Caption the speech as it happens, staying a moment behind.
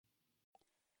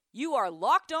You are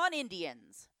Locked On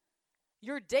Indians,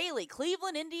 your daily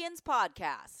Cleveland Indians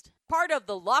podcast. Part of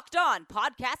the Locked On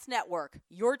Podcast Network,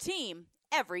 your team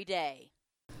every day.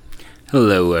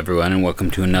 Hello, everyone, and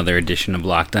welcome to another edition of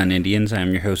Locked On Indians.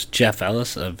 I'm your host, Jeff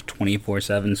Ellis of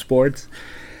 24/7 Sports.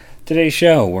 Today's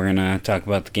show, we're going to talk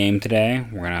about the game today.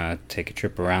 We're going to take a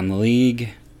trip around the league,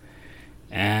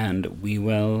 and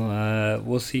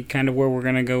we'll see kind of where we're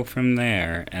going to go from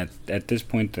there. At this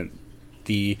point,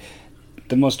 the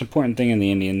most important thing in the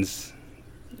Indians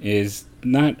is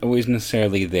not always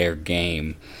necessarily their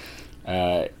game.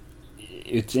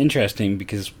 It's interesting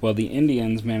because while the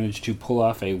Indians managed to pull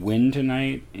off a win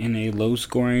tonight in a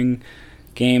low-scoring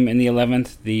game in the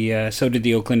 11th, so did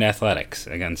the Oakland Athletics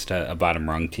against a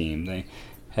bottom-rung team. They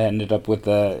ended up with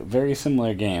very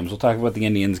similar games. We'll talk about the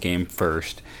Indians game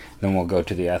first, then we'll go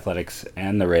to the Athletics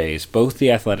and the Rays. Both the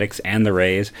Athletics and the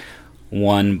Rays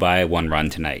won by one run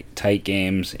tonight. Tight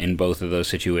games in both of those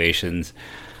situations.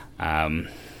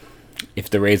 If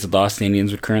the Rays had lost, the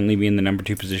Indians would currently be in the number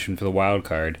 2 position for the wild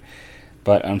card.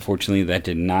 But unfortunately, that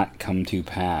did not come to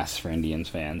pass for Indians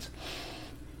fans.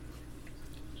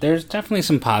 There's definitely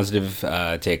some positive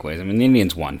takeaways. I mean, the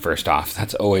Indians won, first off.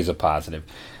 That's always a positive.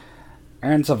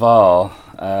 Aaron Civale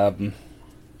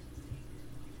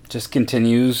just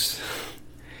continues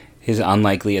his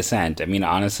unlikely ascent. I mean,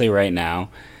 honestly, right now,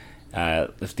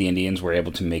 if the Indians were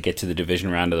able to make it to the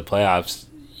division round of the playoffs,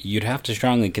 you'd have to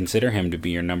strongly consider him to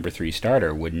be your number 3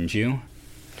 starter, wouldn't you?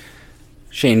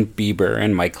 Shane Bieber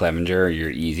and Mike Clevenger are your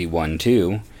easy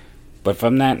 1-2. But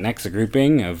from that next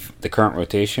grouping of the current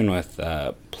rotation with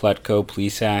Plutko,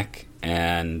 Plesac,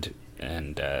 and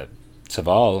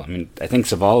Civale, I mean, I think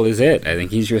Civale is it. I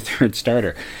think he's your 3rd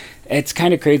starter. It's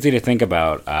kind of crazy to think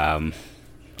about.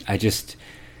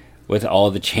 With all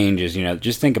the changes,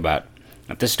 just think about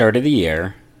at the start of the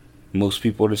year, most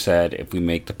people would have said if we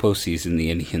make the postseason,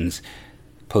 the Indians'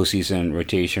 postseason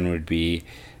rotation would be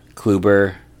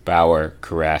Kluber, Bauer,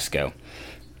 Carrasco.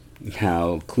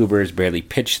 Now, Kluber has barely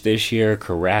pitched this year.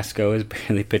 Carrasco has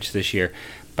barely pitched this year.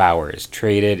 Bauer is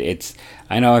traded.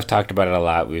 I know I've talked about it a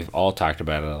lot. We've all talked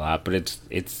about it a lot, but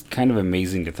it's kind of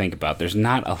amazing to think about. There's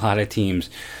not a lot of teams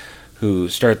who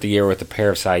start the year with a pair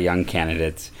of Cy Young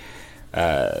candidates,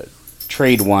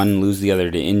 trade one, lose the other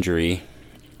to injury,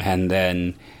 and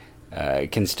then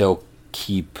can still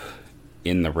keep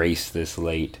in the race this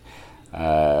late.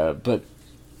 But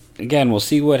again, we'll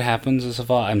see what happens with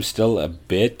Civale. I'm still a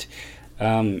bit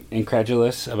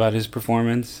incredulous about his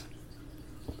performance,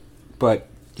 but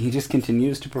he just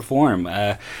continues to perform.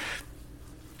 I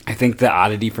think the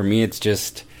oddity for me, it's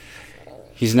just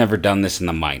he's never done this in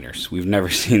the minors. We've never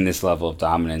seen this level of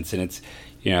dominance, and it's,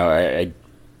 there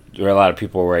are a lot of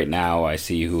people right now I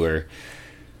see who are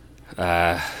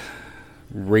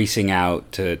racing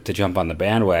out to jump on the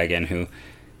bandwagon who,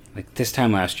 like this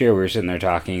time last year, we were sitting there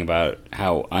talking about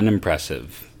how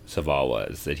unimpressive Civale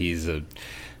was, that he's a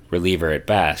reliever at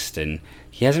best, and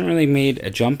he hasn't really made a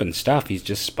jump in stuff. He's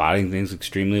just spotting things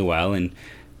extremely well, and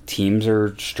teams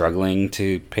are struggling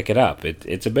to pick it up.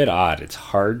 It's a bit odd. It's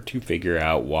hard to figure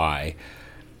out why.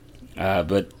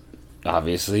 But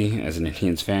obviously, as an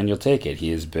Indians fan, you'll take it. He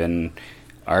has been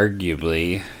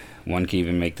arguably, one can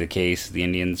even make the case, the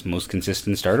Indians' most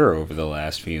consistent starter over the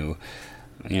last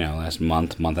last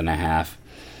month and a half.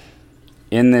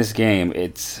 In this game,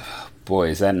 is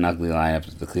that an ugly lineup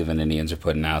that the Cleveland Indians are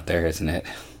putting out there, isn't it?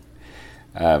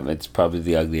 It's probably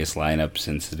the ugliest lineup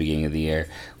since the beginning of the year.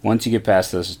 Once you get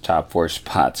past those top 4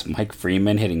 spots, Mike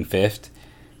Freeman hitting 5th,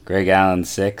 Greg Allen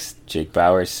 6th, Jake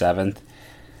Bauer 7th,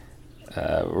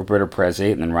 Roberto Perez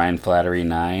 8th, and then Ryan Flaherty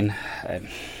 9.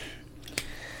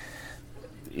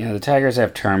 The Tigers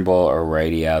have Turnbull or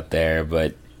righty out there,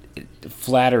 but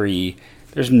Flaherty,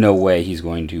 there's no way he's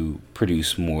going to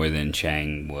produce more than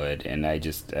Chang would, and I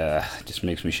just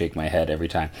makes me shake my head every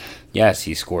time. Yes,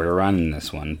 he scored a run in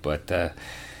this one, but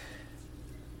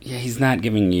he's not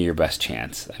giving you your best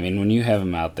chance. I mean, when you have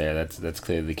him out there, that's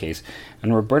clearly the case.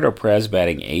 And Roberto Perez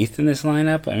batting 8th in this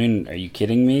lineup, I mean, are you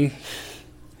kidding me?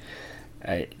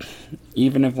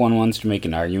 Even if one wants to make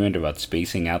an argument about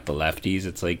spacing out the lefties,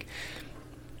 it's like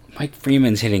Mike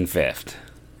Freeman's hitting 5th.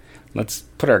 Let's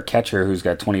put our catcher, who's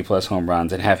got 20-plus home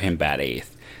runs, and have him bat 8th.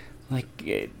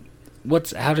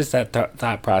 How does that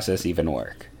thought process even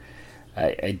work?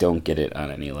 I don't get it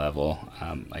on any level.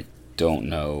 I don't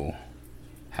know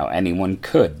how anyone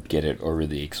could get it or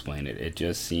really explain it. It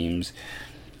just seems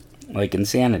like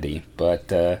insanity. But,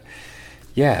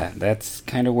 that's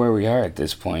kind of where we are at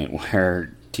this point,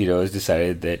 where Tito has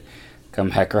decided that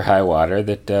come heck or high water,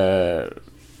 that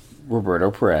Roberto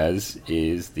Perez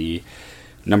is the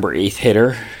number 8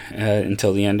 hitter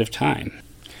until the end of time.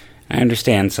 I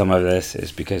understand some of this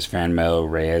is because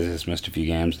Franmil Reyes has missed a few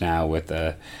games now with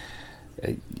a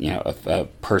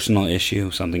personal issue,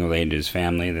 something related to his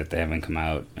family that they haven't come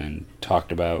out and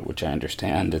talked about, which I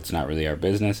understand. It's not really our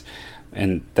business.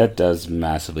 And that does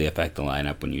massively affect the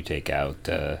lineup when you take out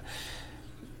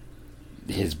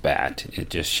his bat. It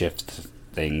just shifts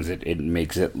things. It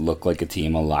makes it look like a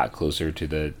team a lot closer to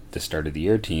the start of the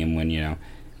year team when,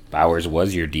 Bowers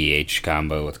was your DH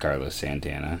combo with Carlos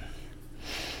Santana.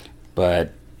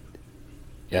 But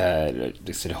they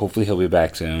said hopefully he'll be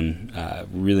back soon.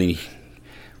 Really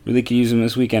could use him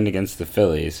this weekend against the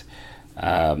Phillies.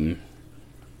 But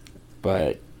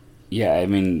yeah, I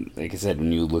mean, like I said,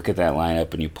 when you look at that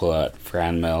lineup and you pull out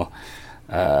Franmil,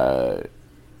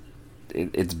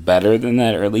 it's better than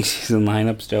that early season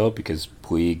lineup still, because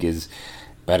Puig is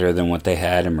better than what they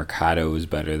had and Mercado is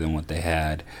better than what they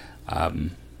had.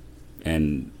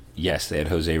 And yes, they had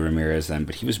Jose Ramirez then,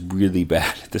 but he was really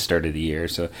bad at the start of the year.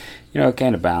 So, it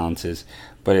kind of balances,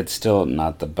 but it's still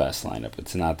not the best lineup.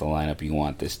 It's not the lineup you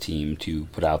want this team to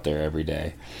put out there every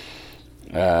day.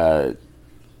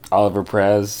 Oliver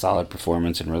Perez, solid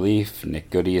performance in relief.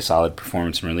 Nick Goody, a solid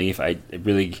performance in relief. I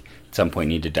really, at some point,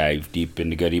 need to dive deep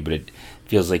into Goody, but it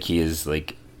feels like he is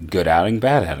like good outing,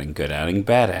 bad outing, good outing,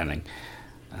 bad outing.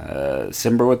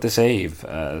 Simber with the save.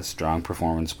 Strong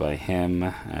performance by him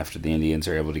after the Indians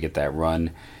are able to get that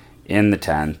run in the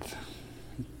 10th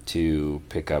to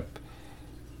pick up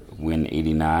win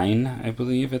 89, I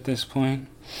believe, at this point.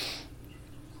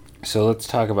 So let's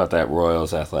talk about that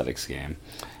Royals Athletics game.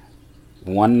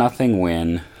 1-0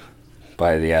 win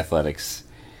by the Athletics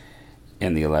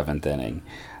in the 11th inning.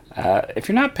 If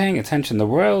you're not paying attention, the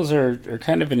Royals are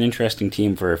kind of an interesting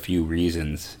team for a few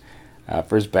reasons.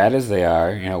 For as bad as they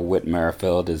are, Whit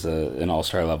Merrifield is an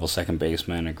all-star level second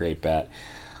baseman, a great bat.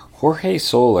 Jorge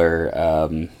Soler,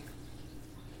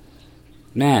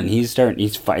 man,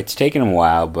 it's taken him a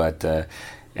while, but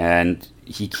and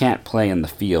he can't play in the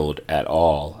field at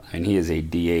all. I mean, he is a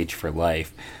DH for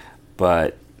life,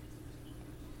 but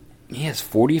he has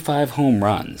 45 home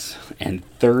runs and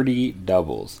 30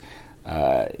 doubles.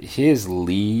 His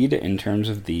lead in terms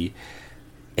of the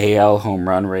AL home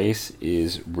run race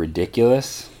is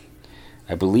ridiculous.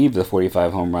 I believe the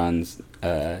 45 home runs,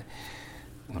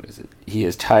 he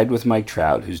is tied with Mike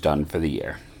Trout, who's done for the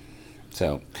year.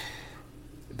 So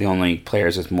the only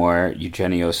players with more,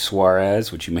 Eugenio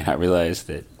Suarez, which you may not realize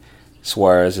that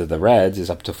Suarez of the Reds is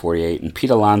up to 48, and Pete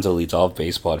Alonso leads all of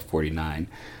baseball at 49.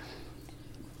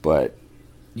 But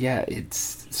yeah,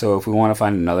 so if we want to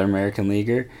find another American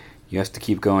leaguer, you have to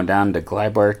keep going down to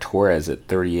Gleyber Torres at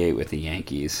 38 with the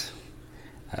Yankees.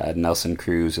 Nelson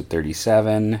Cruz at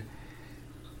 37.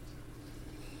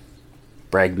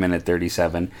 Bregman at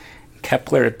 37.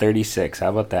 Kepler at 36. How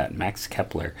about that? Max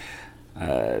Kepler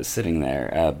sitting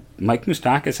there. Mike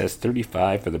Moustakas has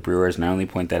 35 for the Brewers, and I only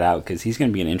point that out because he's going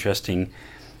to be an interesting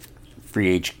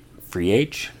free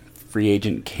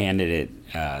agent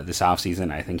candidate this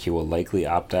offseason. I think he will likely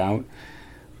opt out.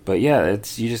 But yeah,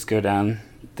 you just go down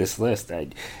this list.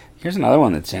 Here's another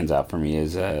one that stands out for me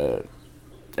is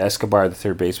Escobar, the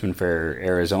third baseman for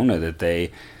Arizona that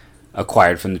they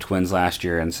acquired from the Twins last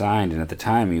year and signed, and at the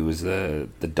time he was the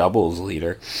doubles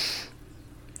leader.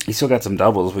 He's still got some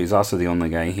doubles, but he's also the only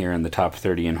guy here in the top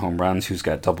 30 in home runs who's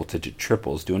got double-digit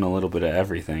triples. Doing a little bit of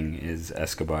everything is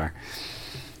Escobar.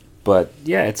 But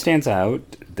yeah, it stands out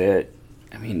that,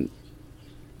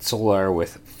 Soler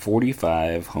with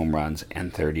 45 home runs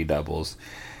and 30 doubles.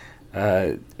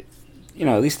 At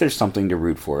least there's something to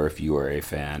root for if you are a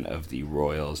fan of the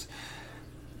Royals.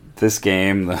 This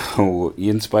game, though,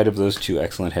 in spite of those two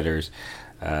excellent hitters,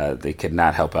 they could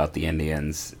not help out the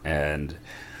Indians and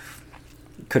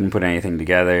couldn't put anything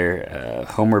together.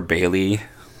 Homer Bailey,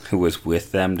 who was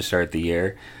with them to start the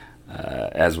year,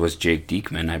 as was Jake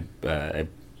Diekman. I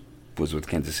was with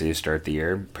Kansas City to start the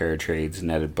year. Pair of trades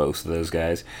netted both of those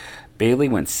guys. Bailey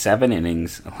went 7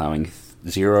 innings, allowing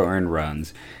 0 earned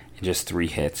runs, just 3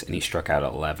 hits, and he struck out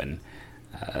 11.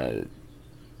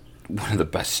 One of the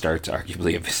best starts,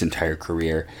 arguably, of his entire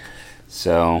career.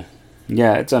 So,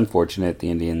 yeah, it's unfortunate. The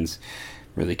Indians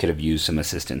really could have used some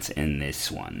assistance in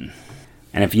this one.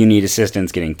 And if you need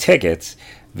assistance getting tickets,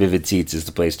 Vivid Seats is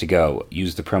the place to go.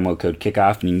 Use the promo code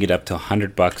KICKOFF, and you can get up to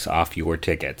 $100 off your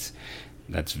tickets.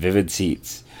 That's Vivid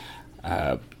Seats.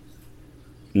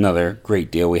 Another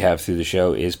great deal we have through the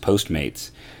show is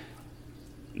Postmates.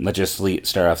 Let's just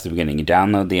start off the beginning. You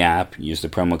download the app, use the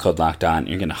promo code LOCKEDON, and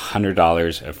you're getting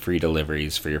 $100 of free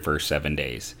deliveries for your first 7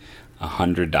 days.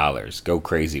 $100. Go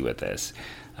crazy with this.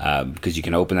 Because you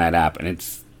can open that app, and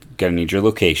it's going to need your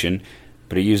location,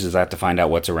 but it uses that to find out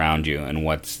what's around you and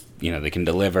what's, they can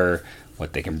deliver,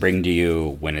 what they can bring to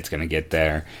you, when it's going to get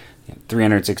there.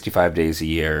 365 days a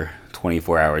year,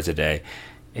 24 hours a day.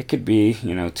 It could be,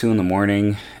 2 in the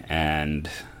morning and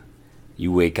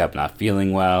you wake up not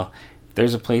feeling well.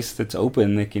 There's a place that's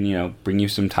open that can, bring you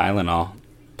some Tylenol.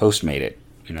 Postmate it.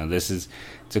 It's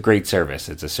a great service.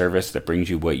 It's a service that brings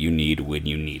you what you need when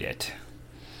you need it.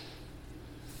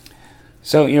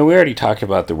 So, we already talked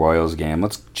about the Royals game.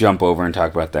 Let's jump over and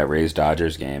talk about that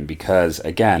Rays-Dodgers game because,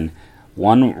 again,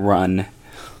 one run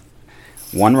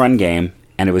game,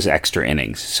 and it was extra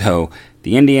innings. So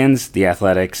the Indians, the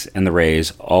Athletics, and the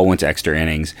Rays all went to extra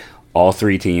innings. All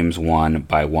three teams won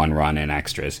by 1 run in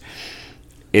extras.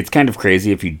 It's kind of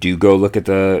crazy if you do go look at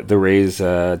the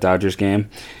Rays-Dodgers game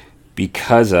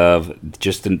because of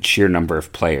just the sheer number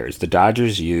of players. The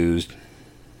Dodgers used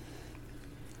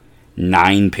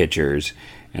 9 pitchers,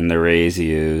 and the Rays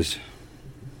used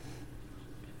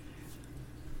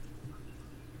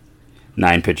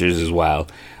 9 pitchers as well.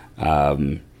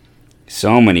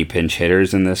 So many pinch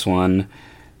hitters in this one.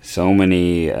 So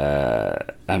many.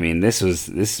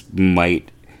 This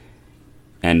might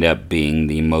end up being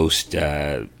the most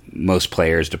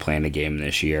players to play in a game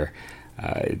this year.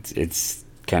 It's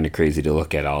kind of crazy to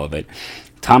look at all of it.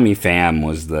 Tommy Pham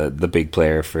was the big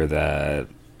player for the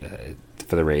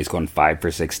Rays, going 5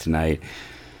 for 6 tonight.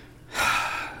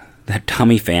 That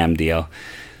Tommy Pham deal.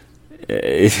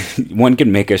 One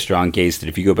can make a strong case that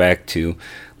if you go back to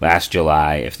last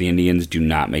July, if the Indians do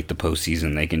not make the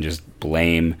postseason, they can just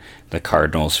blame the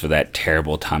Cardinals for that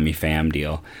terrible Tommy Pham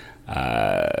deal.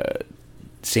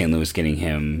 St. Louis getting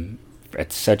him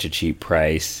at such a cheap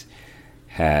price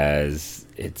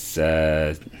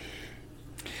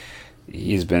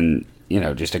he's been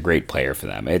just a great player for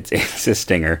them. It's a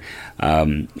stinger.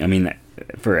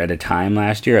 For at a time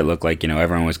last year, it looked like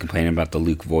everyone was complaining about the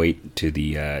Luke Voit to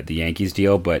the Yankees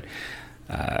deal, but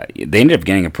they ended up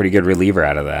getting a pretty good reliever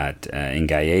out of that in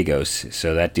Gallegos.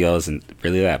 So that deal isn't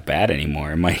really that bad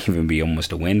anymore. It might even be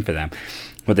almost a win for them.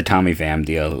 But the Tommy Pham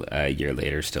deal a year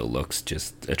later still looks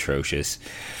just atrocious.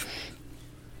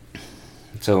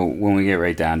 So when we get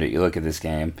right down to it, you look at this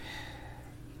game,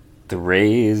 the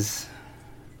Rays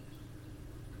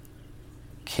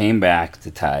came back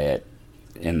to tie it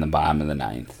in the bottom of the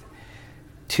 9th.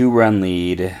 2-run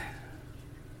lead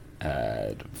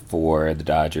for the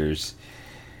Dodgers,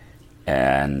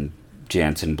 and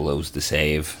Jansen blows the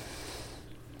save.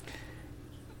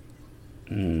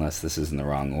 Unless this is in the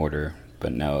wrong order,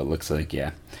 but no, it looks like,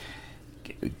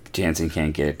 Jansen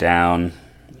can't get it down.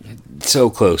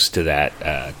 So close to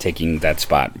that, taking that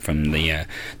spot from the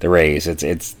Rays.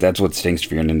 That's what stinks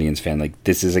for an Indians fan. Like,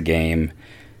 this is a game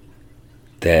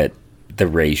that the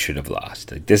Rays should have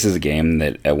lost. Like, this is a game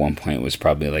that at one point was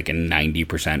probably like a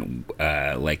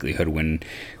 90% likelihood win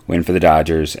for the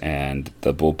Dodgers, and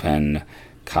the bullpen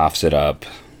coughs it up.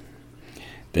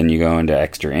 Then you go into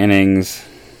extra innings,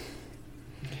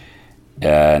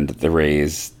 and the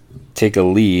Rays take a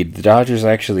lead. The Dodgers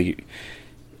actually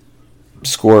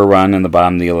score a run in the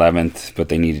bottom of the 11th, but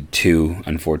they needed 2,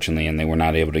 unfortunately, and they were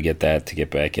not able to get that to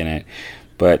get back in it.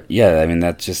 But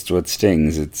that's just what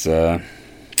stings. It's a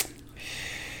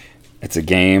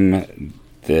game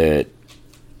that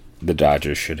the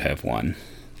Dodgers should have won.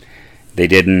 They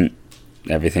didn't.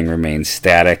 Everything remains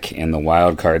static in the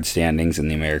wild card standings in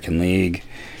the American League.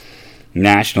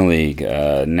 National League,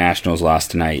 Nationals lost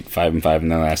tonight, 5-5 in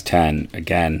their last 10.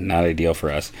 Again, not ideal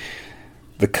for us.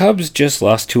 The Cubs just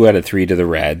lost 2 out of 3 to the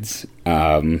Reds,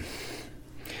 and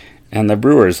the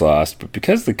Brewers lost. But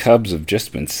because the Cubs have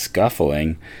just been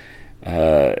scuffling,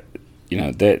 that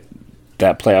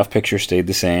playoff picture stayed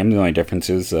the same. The only difference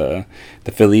is the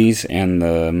Phillies and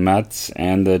the Mets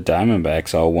and the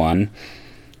Diamondbacks all won.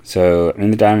 So,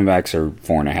 the Diamondbacks are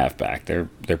 4.5 back.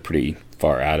 They're pretty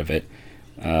far out of it.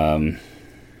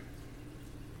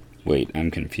 Wait,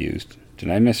 I'm confused. Did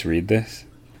I misread this?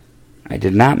 I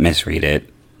did not misread it.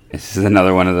 This is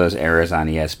another one of those errors on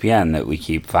ESPN that we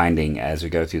keep finding as we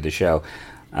go through the show.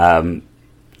 I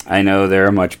know there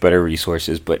are much better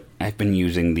resources, but I've been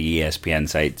using the ESPN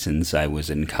site since I was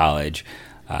in college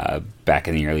back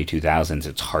in the early 2000s.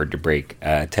 It's hard to break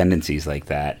tendencies like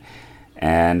that.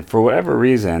 And for whatever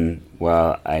reason,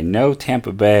 I know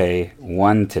Tampa Bay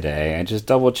won today. I just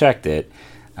double-checked it.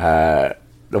 The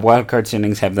wildcard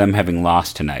standings have them having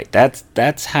lost tonight.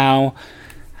 That's how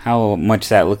much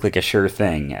that looked like a sure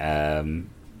thing.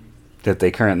 That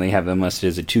they currently have them listed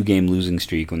as a 2-game losing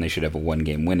streak when they should have a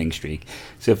 1-game winning streak.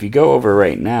 So if you go over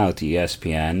right now to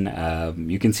ESPN,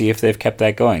 you can see if they've kept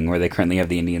that going, where they currently have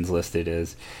the Indians listed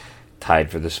as tied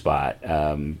for the spot,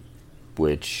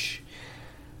 which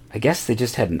I guess they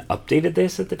just hadn't updated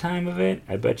this at the time of it.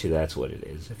 I bet you that's what it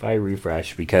is. If I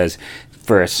refresh, because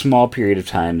for a small period of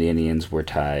time, the Indians were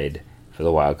tied for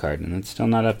the wild card, and it's still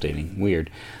not updating. Weird.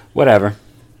 Whatever.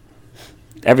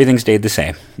 Everything stayed the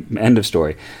same. End of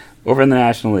story. Over in the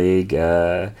National League,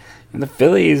 the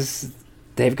Phillies,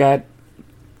 they've got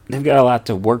a lot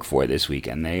to work for this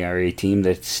weekend. They are a team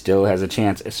that still has a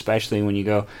chance, especially when you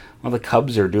go, well, the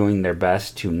Cubs are doing their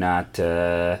best to not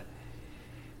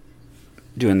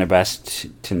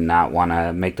want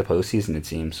to make the postseason, it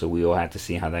seems. So we will have to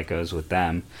see how that goes with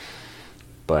them.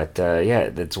 But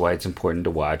that's why it's important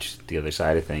to watch the other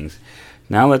side of things.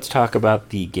 Now let's talk about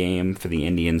the game for the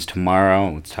Indians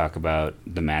tomorrow. Let's talk about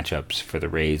the matchups for the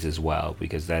Rays as well,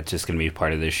 because that's just going to be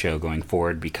part of this show going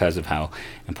forward because of how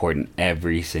important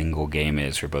every single game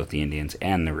is for both the Indians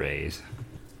and the Rays.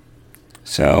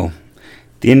 So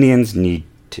the Indians need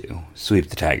to sweep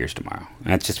the Tigers tomorrow.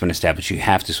 That's just been established. You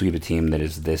have to sweep a team that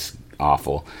is this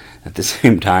awful. At the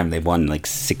same time, they've won like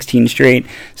 16 straight,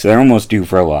 so they're almost due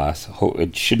for a loss.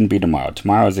 It shouldn't be tomorrow.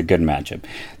 Tomorrow is a good matchup.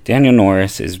 Daniel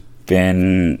Norris has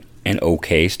been an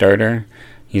okay starter.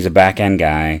 He's a back-end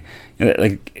guy.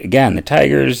 Again, the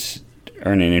Tigers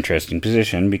are in an interesting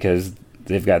position because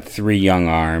they've got 3 young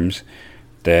arms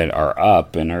that are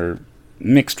up and are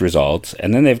mixed results,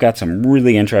 and then they've got some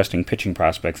really interesting pitching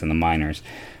prospects in the minors.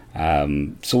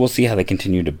 So we'll see how they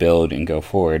continue to build and go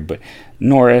forward. But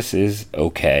Norris is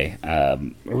okay.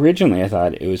 Originally, I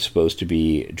thought it was supposed to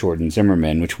be Jordan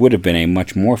Zimmermann, which would have been a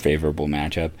much more favorable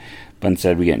matchup. But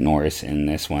instead, we get Norris in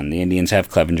this one. The Indians have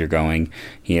Clevenger going.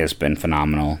 He has been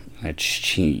phenomenal.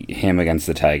 Him against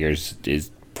the Tigers is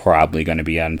probably going to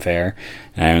be unfair.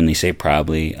 And I only say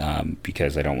probably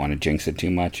because I don't want to jinx it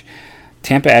too much.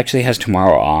 Tampa actually has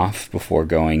tomorrow off before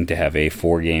going to have a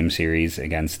 4-game series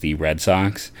against the Red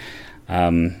Sox.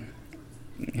 The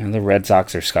Red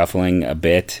Sox are scuffling a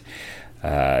bit.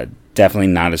 Definitely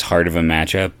not as hard of a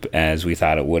matchup as we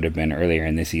thought it would have been earlier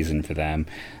in the season for them.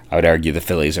 I would argue the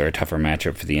Phillies are a tougher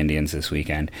matchup for the Indians this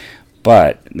weekend.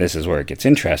 But this is where it gets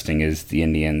interesting, is the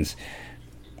Indians,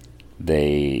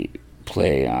 they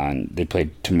play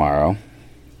tomorrow,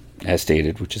 as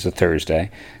stated, which is a Thursday.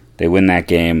 They win that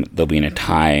game, they'll be in a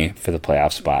tie for the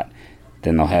playoff spot.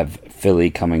 Then they'll have Philly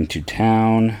coming to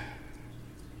town.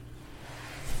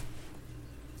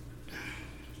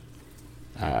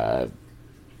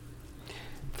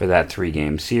 For that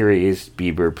 3-game series,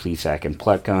 Bieber, Plesac, and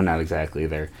Plutko, not exactly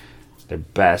their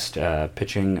best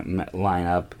pitching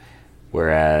lineup,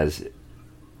 whereas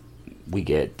we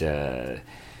get that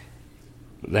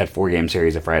 4-game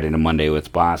series of Friday to Monday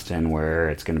with Boston, where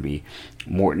it's going to be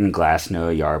Morton,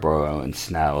 Glasnow, Yarbrough, and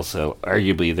Snell. So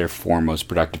arguably their 4 most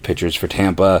productive pitchers for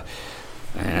Tampa.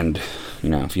 And,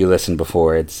 if you listened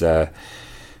before, it's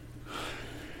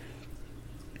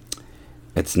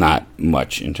not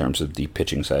much in terms of the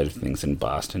pitching side of things in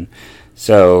Boston.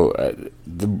 So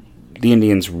the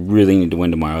Indians really need to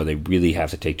win tomorrow. They really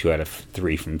have to take 2 out of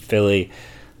 3 from Philly.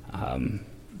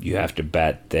 You have to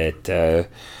bet that the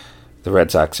Red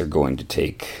Sox are going to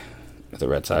take that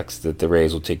the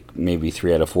Rays will take maybe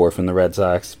 3 out of 4 from the Red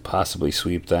Sox, possibly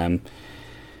sweep them.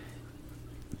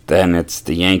 Then it's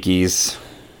the Yankees,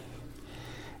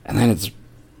 and then it's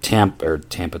Tampa.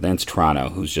 Then it's Toronto,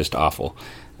 who's just awful.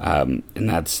 And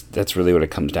that's really what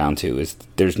it comes down to, is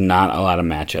there's not a lot of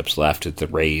matchups left that the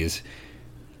Rays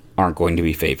aren't going to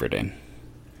be favored in.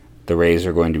 The Rays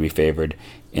are going to be favored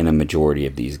in a majority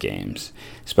of these games,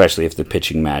 especially if the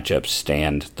pitching matchups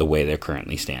stand the way they're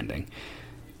currently standing.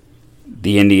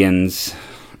 The Indians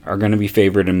are going to be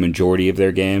favored in a majority of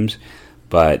their games,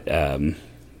 but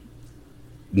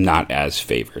not as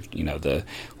favored. The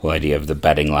whole idea of the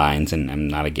betting lines, and I'm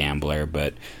not a gambler,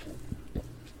 but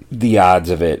the odds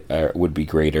of it would be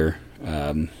greater,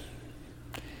 and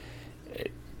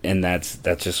that's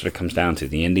just what it comes down to.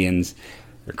 The Indians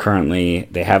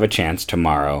they have a chance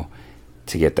tomorrow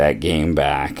to get that game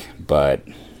back, but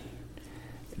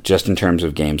just in terms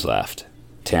of games left,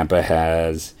 Tampa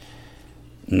has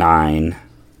 9,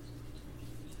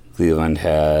 Cleveland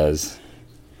has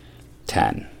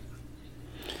 10.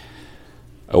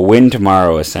 A win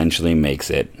tomorrow essentially makes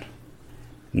it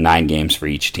 9 games for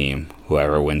each team.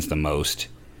 Whoever wins the most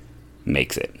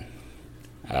makes it.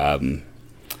 The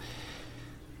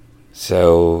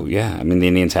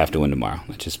Indians have to win tomorrow.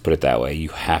 Let's just put it that way. You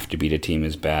have to beat a team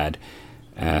as bad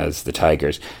as the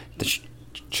Tigers.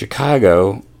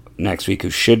 Chicago next week, who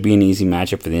should be an easy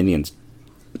matchup for the Indians,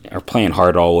 are playing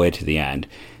hard all the way to the end.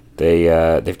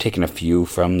 They've taken a few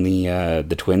from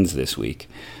the Twins this week,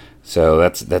 so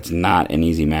that's not an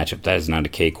easy matchup. That is not a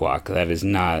cakewalk. That is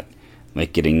not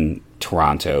like getting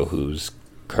Toronto, who's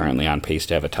currently on pace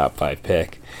to have a top 5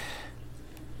 pick.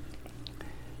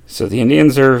 So the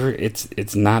Indians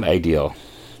it's not ideal.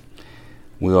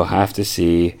 We'll have to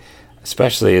see,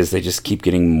 especially as they just keep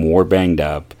getting more banged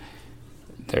up.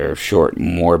 They're short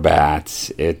more bats.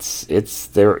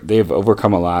 They've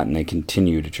overcome a lot, and they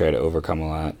continue to try to overcome a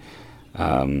lot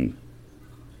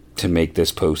to make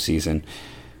this postseason.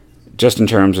 Just in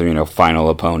terms of final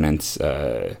opponents,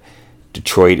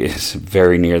 Detroit is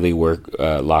very nearly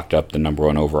locked up the number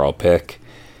 1 overall pick.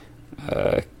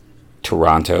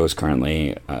 Toronto is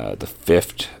currently the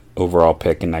 5th overall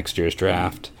pick in next year's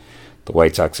draft. The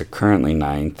White Sox are currently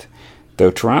 9th. Though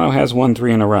Toronto has won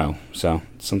 3 in a row, so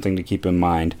it's something to keep in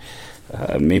mind.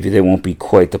 Maybe they won't be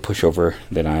quite the pushover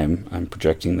that I'm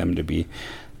projecting them to be.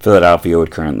 Philadelphia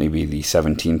would currently be the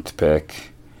 17th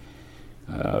pick.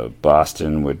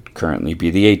 Boston would currently be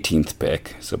the 18th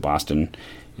pick. So Boston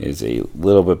is a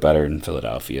little bit better than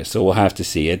Philadelphia. So we'll have to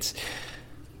see. It's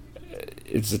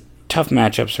tough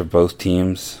matchups for both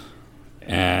teams,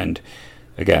 and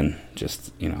again,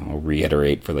 just I'll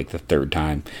reiterate for like the 3rd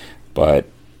time, but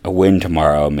a win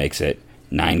tomorrow makes it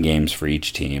 9 games for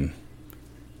each team.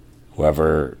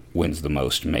 Whoever wins the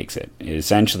most makes it.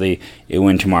 Essentially, a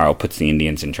win tomorrow puts the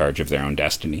Indians in charge of their own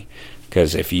destiny.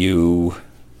 Because if you...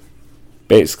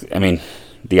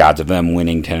 the odds of them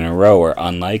winning 10 in a row are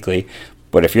unlikely.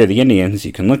 But if you're the Indians,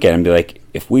 you can look at it and be like,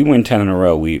 if we win 10 in a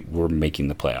row, we're making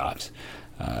the playoffs.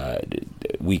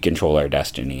 We control our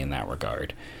destiny in that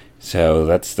regard. So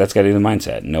that's got to be the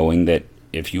mindset, knowing that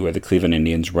if you are the Cleveland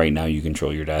Indians right now, you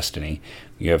control your destiny.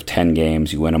 You have 10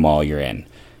 games, you win them all, you're in.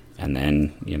 And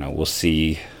then, we'll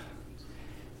see.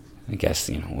 I guess,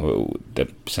 that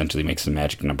essentially makes the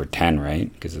magic number 10,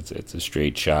 right? Because it's a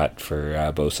straight shot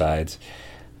for both sides.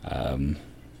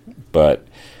 But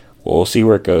we'll see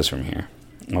where it goes from here.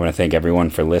 I want to thank everyone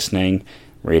for listening,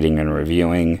 rating, and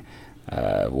reviewing.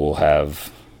 We'll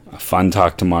have a fun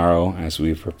talk tomorrow as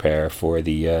we prepare for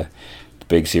the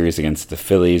big series against the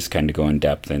Phillies, kind of go in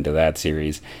depth into that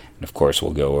series. And of course,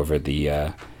 we'll go over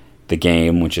the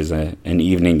game, which is an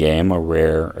evening game, a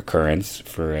rare occurrence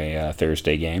for a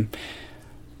Thursday game.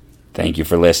 Thank you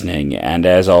for listening, and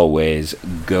as always,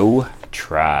 go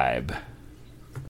Tribe.